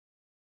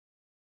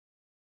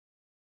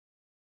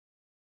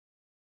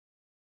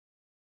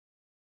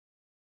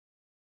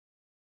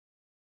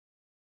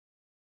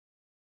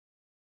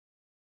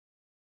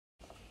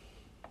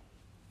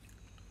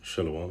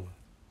Shalom.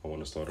 I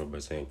want to start off by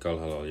saying Kal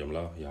Halal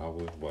Yamla,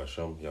 Yahweh,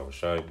 Ba'asham,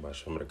 Hawashayih,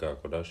 Ba'asham Reka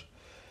Kodash.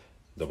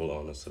 Double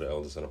honors to the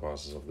elders and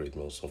apostles of Great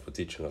Millstone for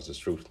teaching us this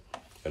truth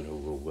and who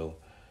will.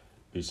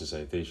 Peace and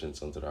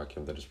salutations unto the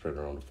Akim that is spread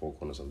around the four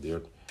corners of the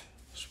earth,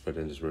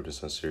 spreading this word in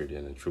sincerity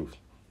and in truth.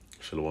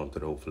 Shalom to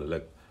the hopeful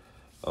elect.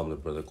 I'm the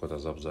brother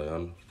Quatazab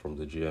Zion from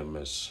the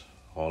GMS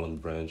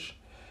Holland branch,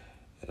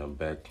 and I'm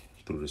back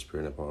through the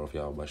spirit and power of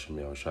Yahweh Ba'asham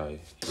Hawashayih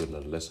with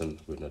another lesson,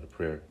 with another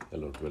prayer,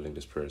 and Lord willing,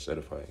 this prayer is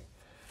edifying.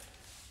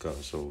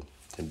 God, so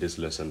in this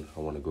lesson, I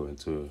want to go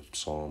into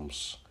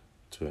Psalms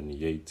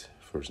 28,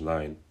 verse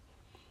 9,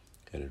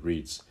 and it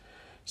reads,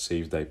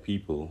 "Save thy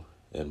people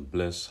and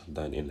bless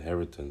thine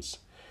inheritance.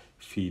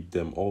 Feed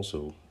them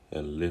also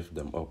and lift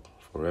them up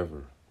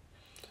forever."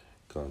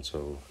 God,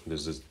 so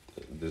this is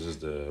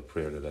the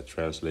prayer that I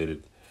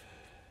translated,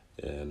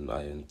 and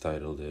I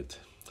entitled it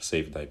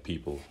 "Save Thy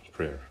People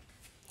Prayer,"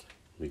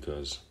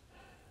 because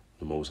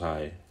the Most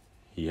High,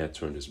 He had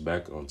turned His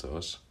back onto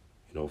us,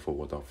 for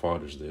what our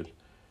fathers did.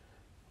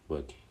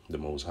 But the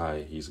Most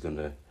High, He's going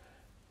to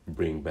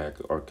bring back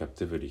our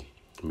captivity,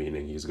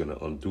 meaning He's going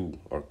to undo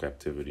our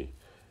captivity,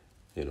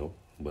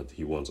 But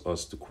He wants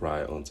us to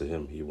cry unto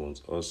Him. He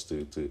wants us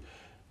to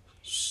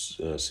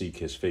seek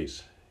His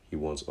face. He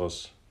wants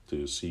us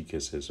to seek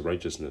His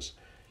righteousness,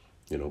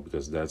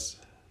 because that's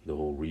the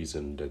whole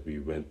reason that we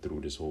went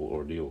through this whole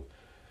ordeal,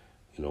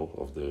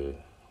 of the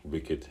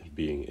wicked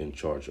being in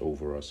charge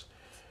over us,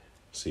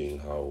 seeing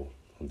how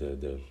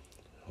the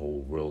whole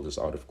world is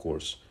out of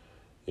course,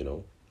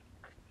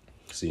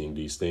 Seeing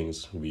these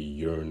things, we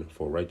yearn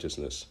for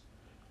righteousness,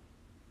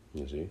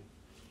 you see.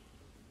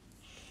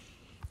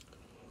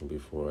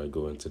 Before I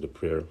go into the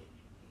prayer,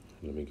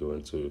 let me go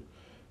into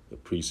the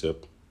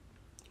precept,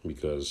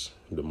 because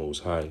the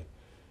Most High,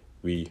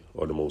 we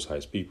are the Most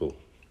High's people.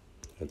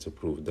 And to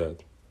prove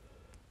that,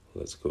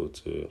 let's go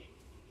to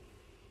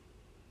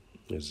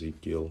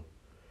Ezekiel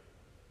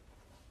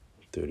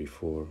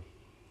 34.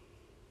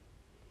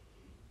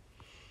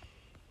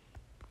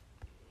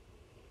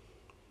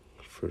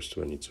 Verse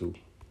 22.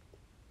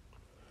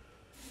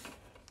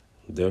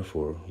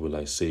 "Therefore will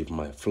I save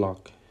my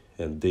flock,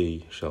 and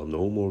they shall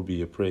no more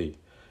be a prey,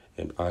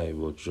 and I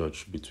will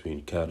judge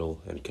between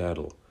cattle and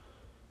cattle."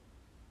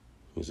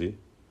 You see?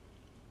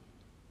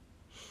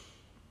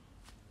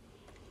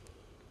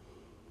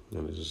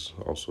 And this is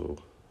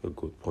also a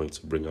good point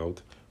to bring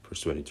out.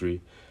 Verse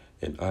 23.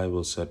 "And I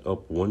will set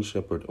up one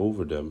shepherd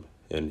over them,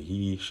 and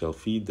he shall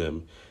feed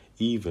them,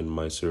 even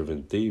my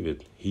servant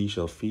David, he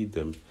shall feed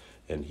them,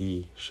 and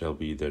he shall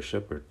be their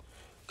shepherd."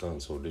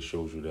 God, so this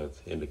shows you that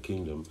in the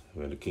kingdom,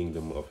 when the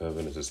kingdom of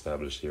heaven is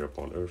established here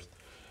upon earth,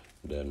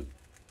 then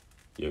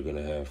you're going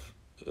to have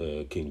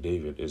King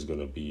David is going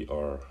to be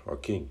our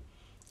king,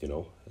 and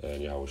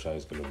Yahushua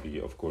is going to be,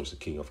 of course, the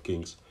King of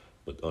Kings,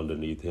 but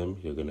underneath him,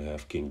 you're going to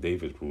have King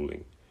David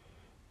ruling,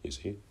 you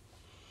see.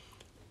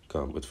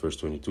 God, but verse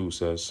 22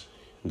 says,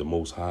 "The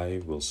Most High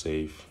will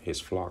save His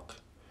flock,"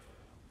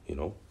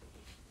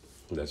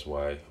 That's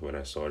why when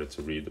I started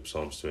to read the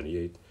Psalms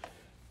 28,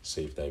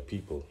 "Save thy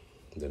people,"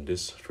 then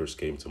this first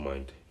came to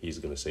mind. He's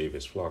going to save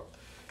His flock,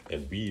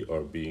 and we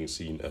are being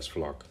seen as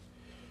flock.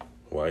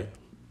 Why?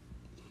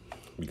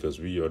 Because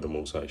we are the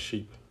Most High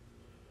sheep.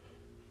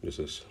 This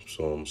is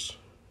Psalms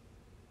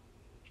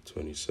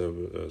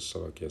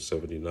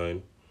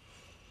 79,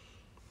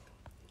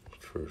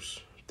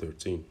 verse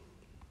 13.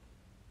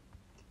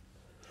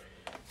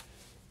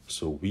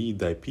 "So we,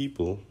 thy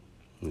people,"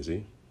 you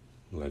see,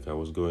 like I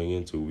was going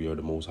into, we are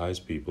the Most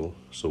High's people.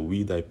 "So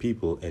we, thy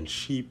people, and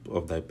sheep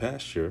of thy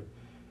pasture,"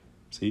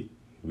 see,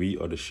 we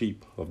are the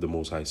sheep of the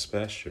Most High's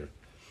pasture,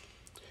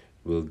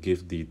 "will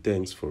give thee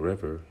thanks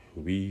forever.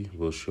 We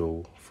will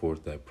show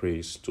forth thy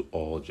praise to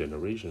all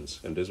generations."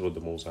 And this is what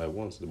the Most High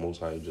wants. The Most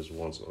High just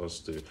wants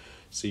us to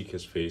seek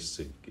His face,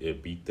 to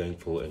be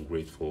thankful and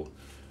grateful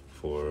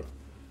for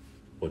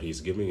what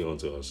He's giving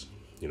unto us,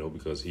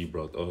 because He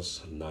brought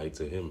us nigh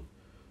to Him.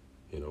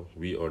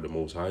 We are the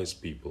Most High's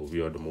people.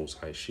 We are the Most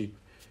High sheep,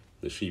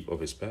 the sheep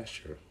of His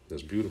pasture.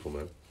 That's beautiful,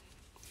 man.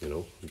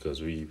 Because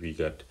we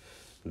got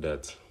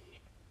that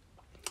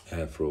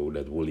afro,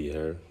 that woolly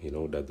hair,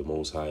 that the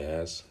Most High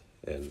has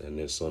and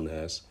His Son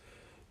has,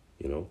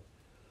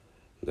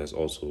 That's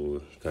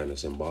also kind of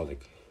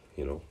symbolic,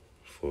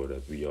 for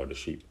that we are the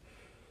sheep.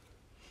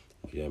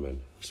 Yeah,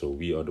 man. So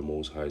we are the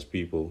Most High's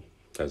people,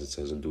 as it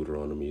says in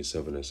Deuteronomy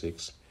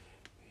 7:6.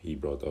 He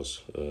brought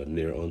us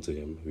near unto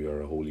Him. We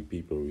are a holy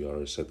people. We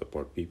are a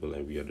set-apart people,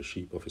 and we are the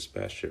sheep of His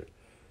pasture.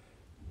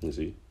 You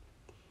see?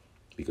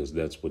 Because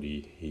that's what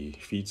He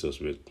feeds us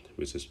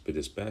with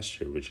His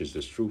pasture, which is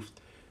His truth,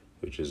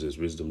 which is His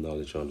wisdom,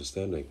 knowledge,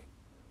 understanding.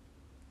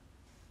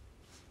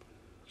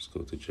 Let's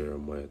go to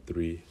Jeremiah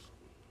 3,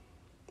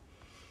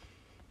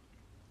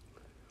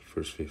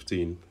 verse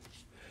 15.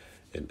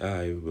 "And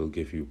I will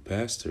give you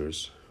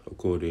pastors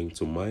according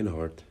to mine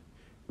heart,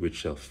 which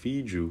shall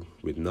feed you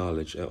with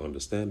knowledge and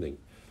understanding."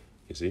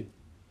 You see?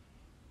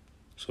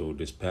 So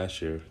this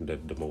pasture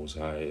that the Most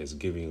High is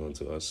giving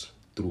unto us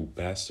through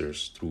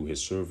pastors, through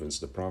His servants,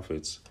 the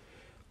prophets,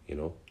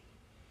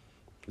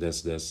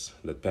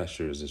 That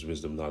pasture is this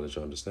wisdom, knowledge,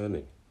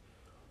 understanding,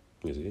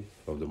 you see,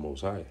 of the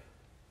Most High.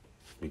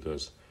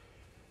 Because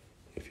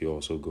if you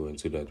also go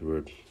into that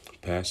word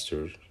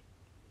pasture,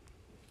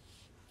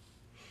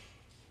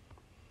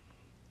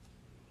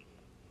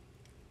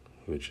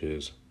 which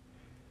is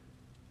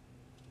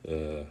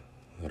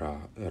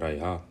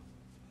raiha,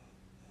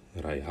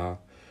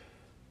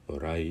 or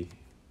rai,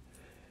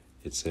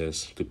 it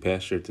says to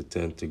pasture, to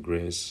tend, to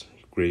graze,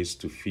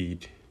 to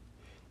feed,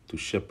 to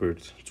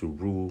shepherd, to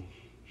rule,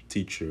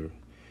 teacher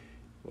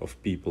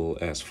of people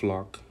as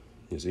flock,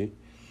 you see.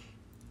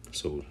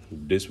 So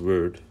this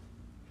word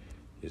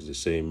is the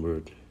same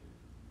word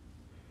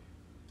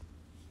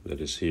that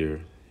is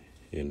here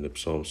in the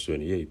Psalms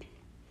 28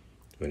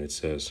 when it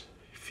says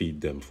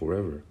feed them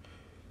forever.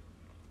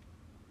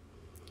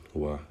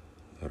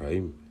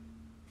 Warim.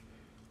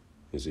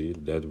 You see,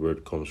 that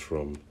word comes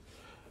from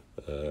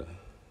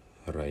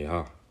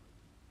raiha,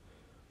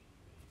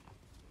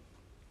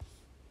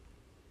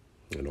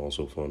 and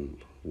also from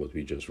what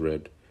we just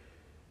read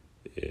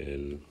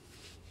in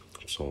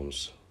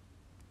Psalms.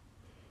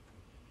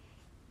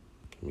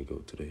 Let me go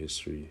to the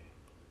history.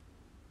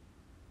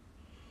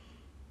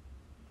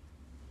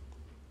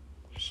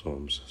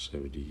 Psalms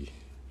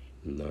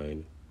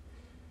 79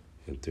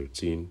 and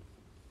 13.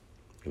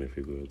 And if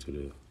you go into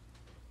the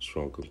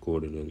Strong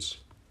Concordance,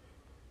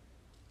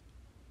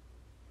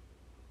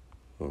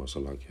 oh, so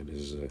like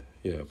this is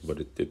but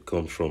it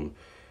comes from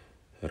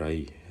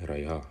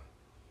raiha,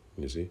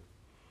 you see,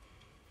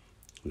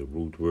 the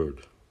root word,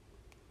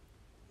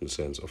 in the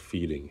sense of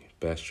feeding,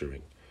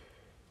 pasturing.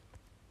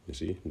 You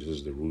see, this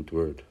is the root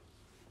word.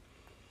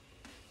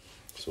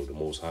 So the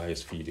Most High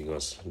is feeding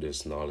us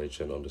this knowledge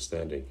and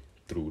understanding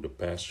through the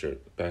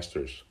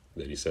pastors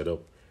that He set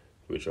up,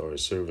 which are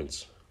His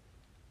servants.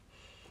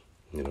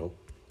 You know,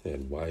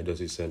 and why does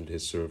He send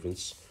His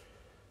servants?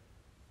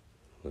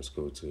 Let's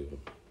go to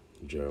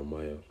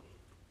Jeremiah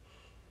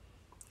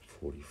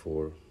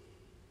 44,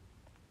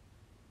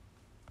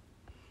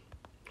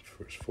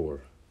 verse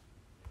 4.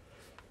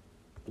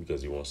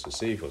 Because He wants to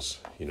save us.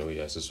 You know, He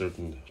has a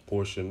certain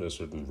portion, a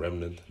certain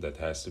remnant that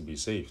has to be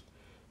saved.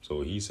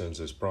 So He sends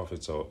His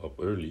prophets up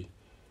early,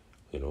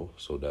 you know,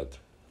 so that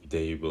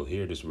they will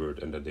hear this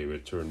word and that they will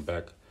turn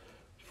back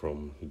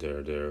from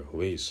their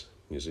ways,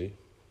 you see.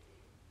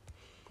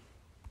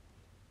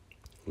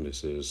 And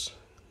this is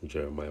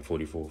Jeremiah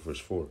 44, verse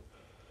 4.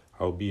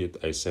 Howbeit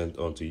I sent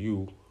unto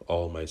you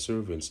all my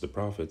servants, the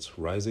prophets,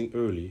 rising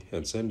early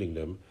and sending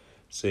them,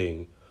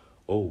 saying,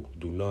 Oh,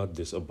 do not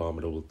this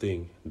abominable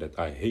thing that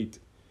I hate.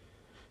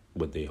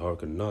 But they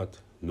hearkened not,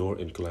 nor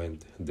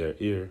inclined their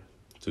ear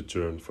to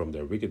turn from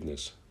their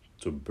wickedness,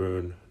 to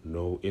burn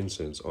no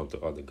incense unto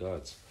other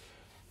gods.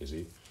 You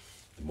see,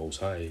 the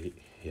Most High,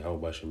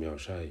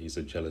 Hawashayih, He's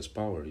a jealous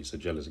power, He's a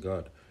jealous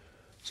God.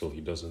 So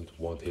He doesn't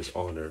want His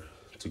honor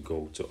to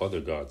go to other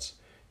gods,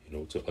 you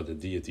know, to other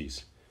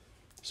deities.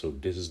 So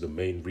this is the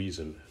main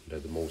reason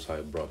that the Most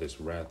High brought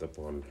His wrath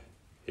upon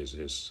his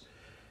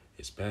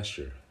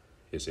pasture,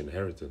 His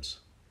inheritance,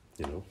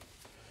 you know,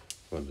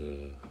 on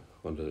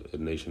the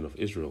nation of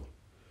Israel.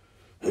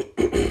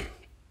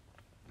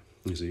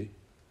 You see?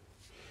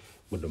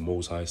 But the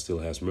Most High still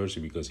has mercy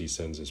because He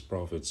sends His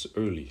prophets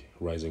early,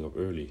 rising up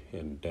early.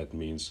 And that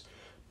means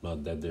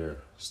not that they're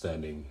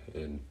standing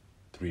in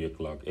 3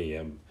 o'clock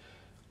a.m.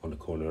 on the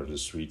corner of the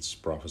streets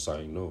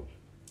prophesying. No,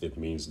 it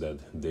means that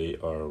they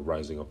are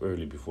rising up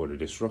early before the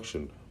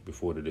destruction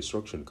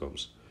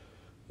comes.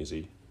 You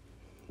see?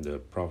 The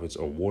prophets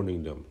are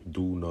warning them,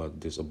 do not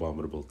this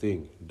abominable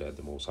thing that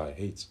the Most High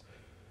hates.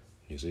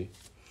 You see?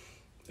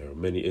 There are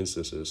many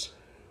instances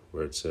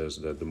where it says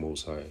that the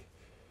Most High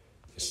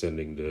is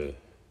sending the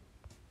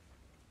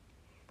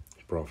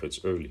prophets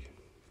early.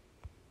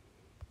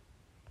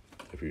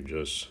 If you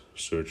just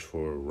search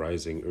for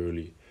rising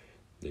early,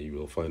 then you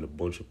will find a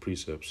bunch of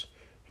precepts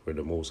where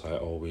the Most High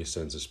always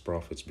sends His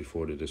prophets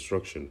before the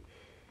destruction.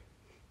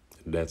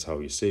 And that's how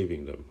He's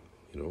saving them,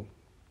 you know.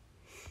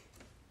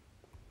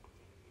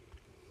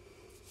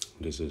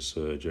 This is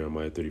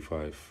Jeremiah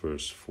 35,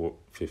 verse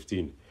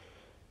 15.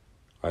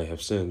 I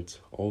have sent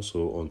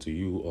also unto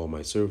you all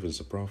my servants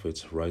the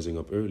prophets, rising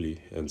up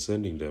early, and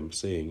sending them,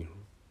 saying,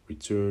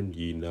 Return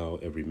ye now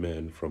every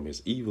man from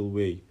his evil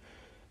way,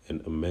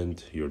 and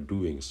amend your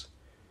doings,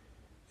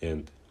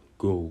 and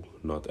go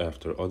not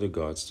after other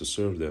gods to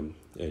serve them,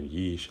 and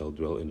ye shall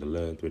dwell in the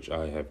land which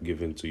I have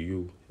given to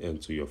you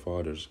and to your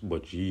fathers,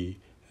 but ye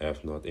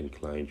have not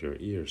inclined your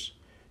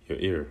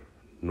ear,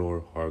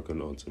 nor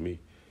hearkened unto me.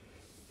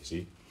 You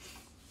see?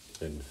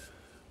 And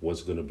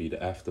what's going to be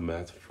the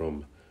aftermath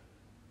from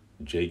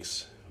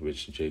Jakes,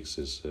 which Jakes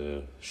is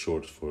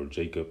short for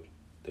Jacob,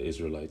 the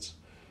Israelites.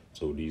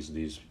 So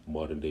these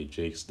modern day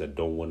Jakes that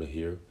don't want to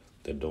hear,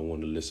 that don't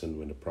want to listen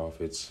when the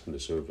prophets and the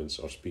servants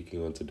are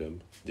speaking unto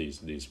them,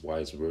 these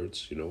wise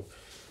words, you know,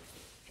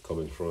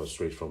 coming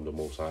straight from the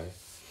Most High.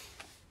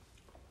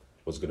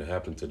 What's going to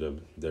happen to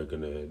them? There's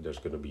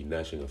going to be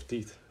gnashing of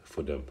teeth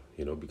for them,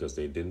 you know, because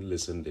they didn't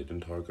listen, they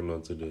didn't hearken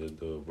unto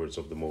the words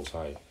of the Most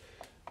High,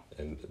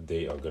 and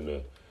they are going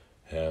to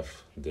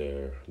have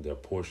their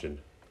portion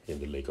in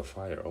the lake of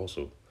fire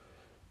also.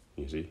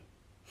 You see?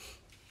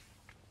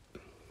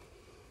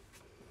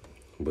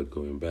 But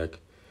going back,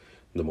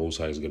 the Most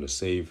High is going to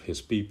save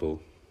his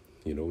people.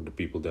 You know, the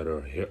people that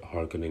are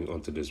hearkening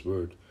unto this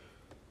word,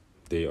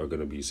 they are going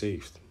to be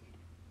saved.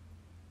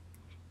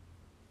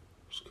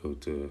 Let's go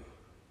to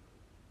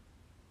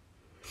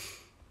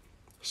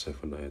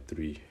Zephaniah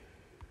 3,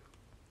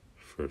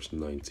 verse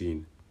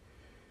 19.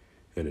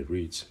 And it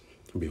reads,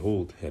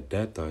 Behold, at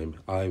that time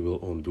I will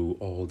undo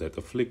all that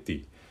afflict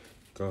thee.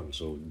 God,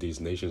 so these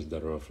nations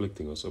that are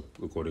afflicting us,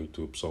 according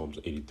to Psalms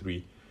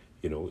 83,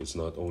 you know, it's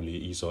not only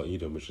Esau,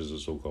 Edom, which is a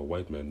so-called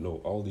white man.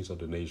 No, all these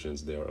other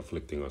nations, they are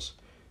afflicting us.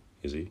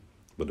 You see?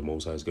 But the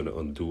Most High is going to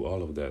undo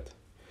all of that.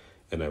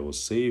 And I will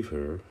save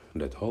her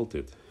that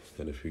halted.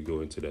 And if we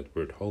go into that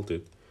word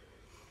halted,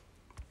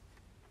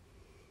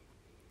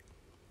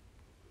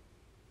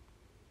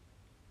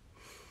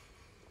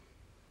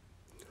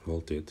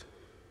 halted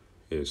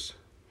is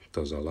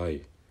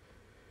tazalai.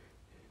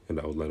 In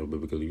the outline of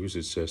biblical use,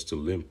 it says to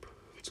limp.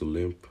 To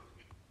limp.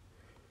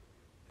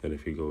 And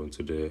if you go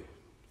into the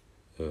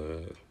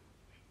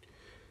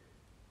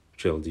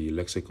𤀀𤕕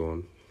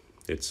lexicon,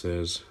 it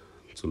says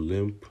to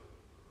limp,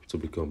 to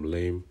become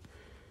lame,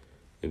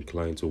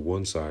 inclined to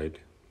one side,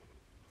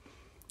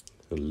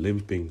 a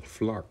limping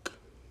flock.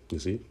 You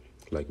see,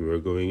 like we are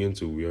going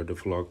into, we are the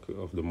flock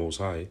of the Most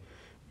High,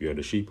 we are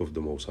the sheep of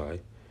the Most High.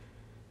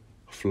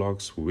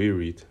 Flocks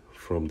wearied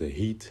from the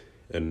heat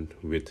and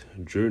with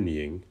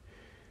journeying,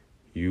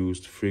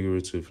 used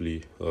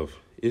figuratively of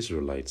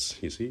Israelites.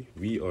 You see,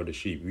 we are the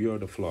sheep, we are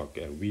the flock,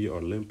 and we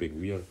are limping.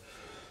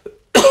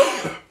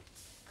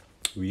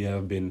 We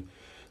have been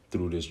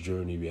through this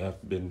journey. We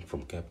have been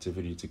from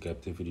captivity to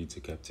captivity to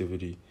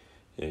captivity,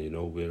 and you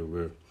know,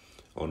 we're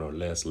on our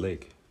last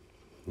leg.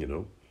 You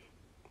know,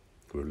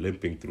 we're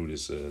limping through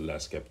this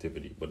last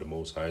captivity, but the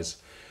Most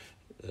High's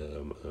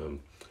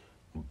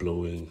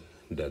blowing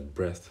that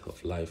breath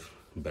of life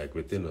back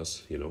within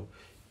us. You know,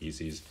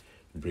 he's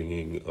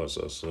bringing us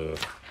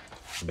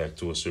back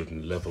to a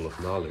certain level of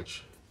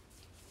knowledge,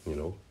 you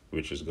know,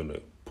 which is gonna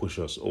push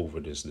us over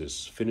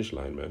this finish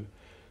line, man,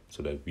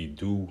 so that we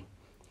do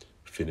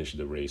finish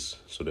the race,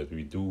 so that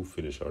we do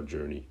finish our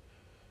journey.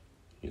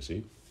 You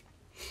see?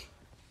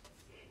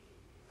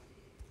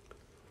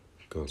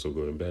 Also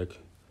going back,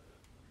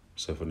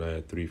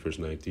 Zephaniah 3 verse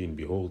 19,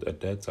 Behold,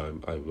 at that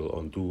time I will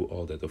undo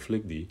all that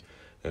afflict thee,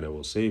 and I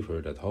will save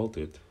her that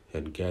halted,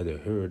 and gather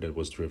her that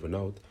was driven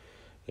out.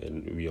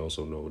 And we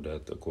also know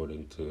that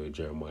according to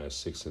Jeremiah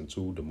 6 and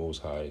 2, the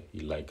Most High,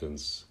 he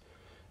likens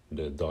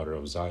the daughter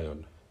of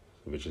Zion,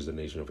 which is the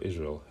nation of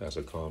Israel, as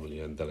a comely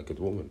and delicate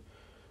woman,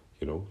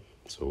 you know.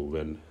 So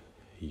when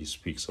he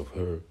speaks of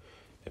her,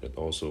 and it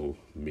also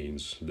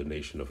means the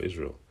nation of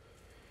Israel,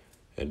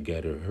 and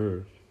gather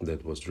her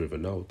that was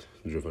driven out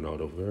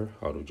of her,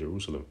 out of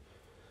Jerusalem.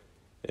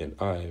 And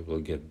I will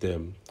get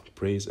them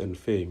praise and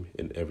fame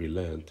in every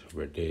land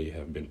where they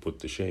have been put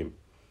to shame.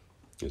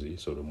 You see,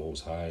 so the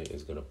Most High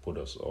is going to put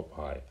us up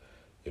high.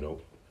 You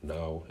know,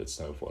 now it's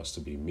time for us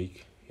to be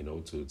meek, you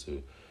know,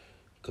 to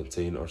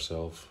contain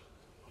ourselves,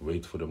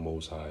 wait for the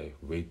Most High,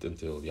 wait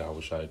until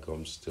Hawashayih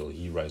comes, till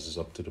he rises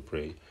up to the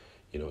prey,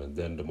 you know, and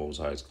then the Most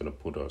High is going to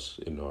put us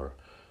in our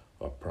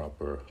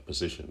proper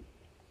position.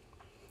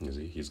 You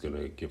see, he's going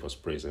to give us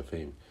praise and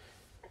fame.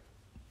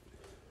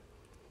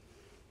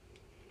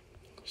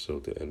 So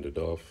to end it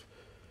off,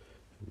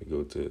 we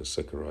go to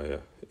Zechariah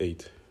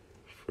 8,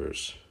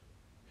 verse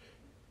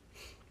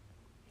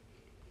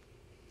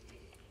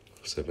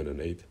 7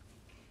 and 8,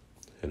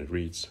 and it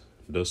reads,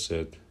 Thus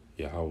said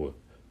Yahweh,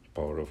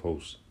 power of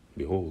hosts,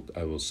 Behold,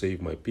 I will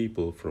save my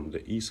people from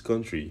the east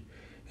country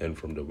and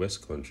from the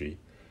west country,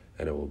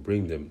 and I will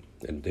bring them,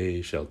 and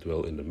they shall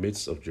dwell in the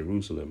midst of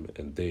Jerusalem,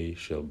 and they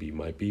shall be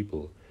my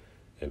people,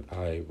 and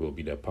I will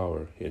be their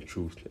power in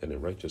truth and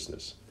in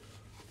righteousness.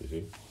 You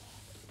see?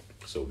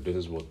 So this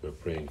is what we're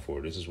praying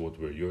for. This is what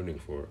we're yearning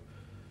for.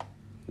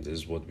 This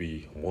is what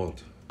we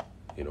want.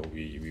 You know,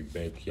 we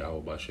beg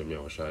Yahweh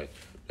Hawashayih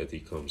that he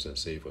comes and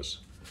save us.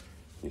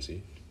 You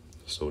see?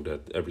 So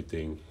that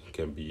everything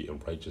can be in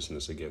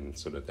righteousness again.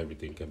 So that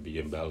everything can be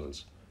in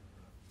balance.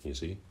 You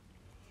see?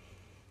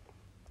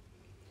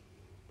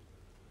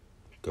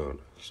 Gone.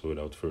 So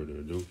without further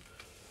ado,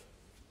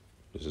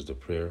 this is the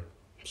prayer.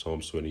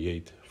 Psalms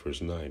 28,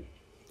 verse 9.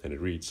 And it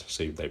reads,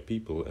 Save thy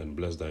people and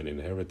bless thine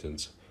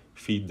inheritance.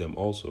 Feed them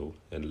also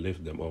and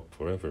lift them up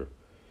forever.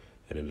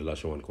 And in the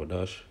last one,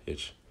 Kodash,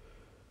 it's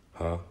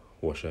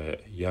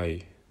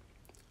Hawashayih,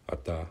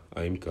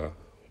 Ahtha-imka,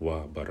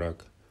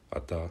 Wabarak,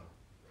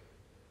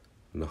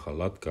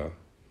 Ahta-nachaalathka,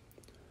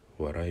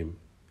 Warim,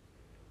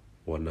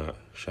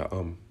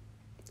 Wanashaahm,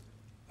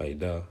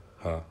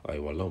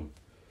 Ida-haiwalam.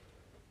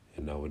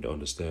 And now with the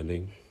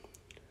understanding,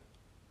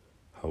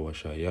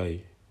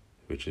 Hawashayih,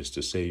 which is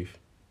to save,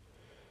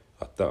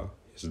 Ahtha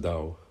is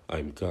thou,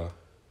 imka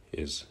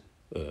is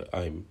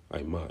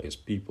ima is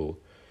people,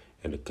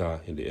 and the ka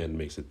in the end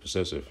makes it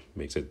possessive,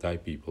 makes it thy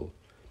people.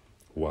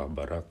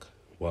 Wabarak,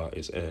 wa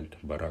is and,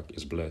 barak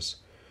is bless.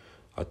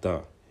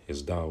 Ahtha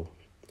is thou,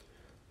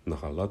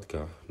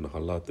 Ida-haiwalam.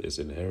 Nahalat is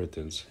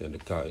inheritance, and the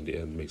ka in the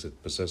end makes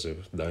it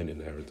possessive, thine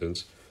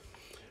inheritance.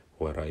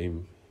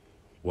 Warim,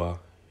 wa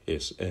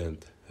is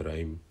and,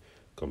 raim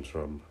comes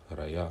from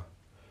raya,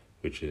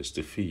 which is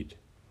to feed.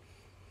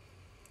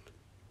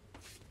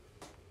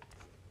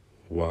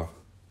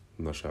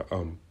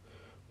 Wanashaahm,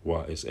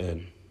 wa is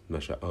and,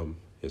 Wanashaahm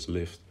is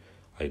lift,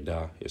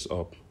 Ida is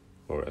up,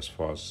 or as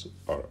far as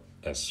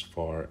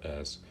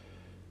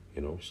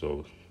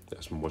so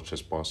as much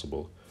as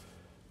possible.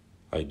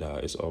 Ida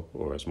is up,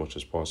 or as much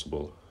as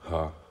possible.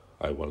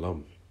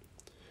 Ida-haiwalam,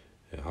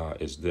 ha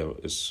is them,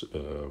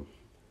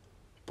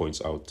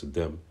 points out to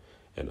them,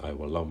 and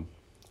𝐤𝐻𝐵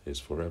is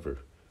forever.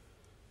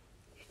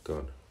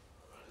 Gone.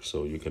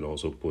 So you can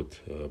also put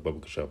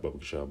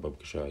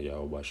𤊅𝐁𝐄𝐻𝐷𝐿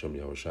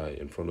Yahweh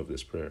in front of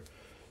this prayer,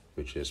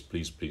 which is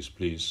please, please,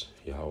 please,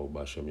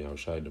 Yahweh,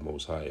 the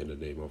Most High, in the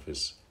name of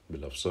His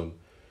beloved Son.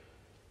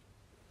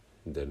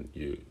 And then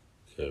you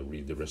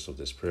read the rest of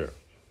this prayer,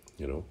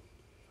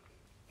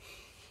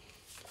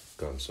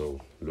 Gone. So,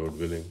 Lord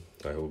willing,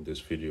 I hope this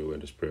video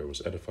and this prayer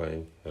was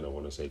edifying, and I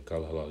want to say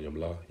Kal Halal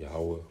Yamla,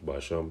 Yahweh,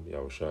 Basham,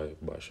 Hawashayih,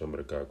 Basham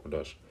Rekah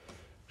Kodash,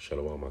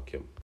 Shalom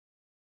Akim.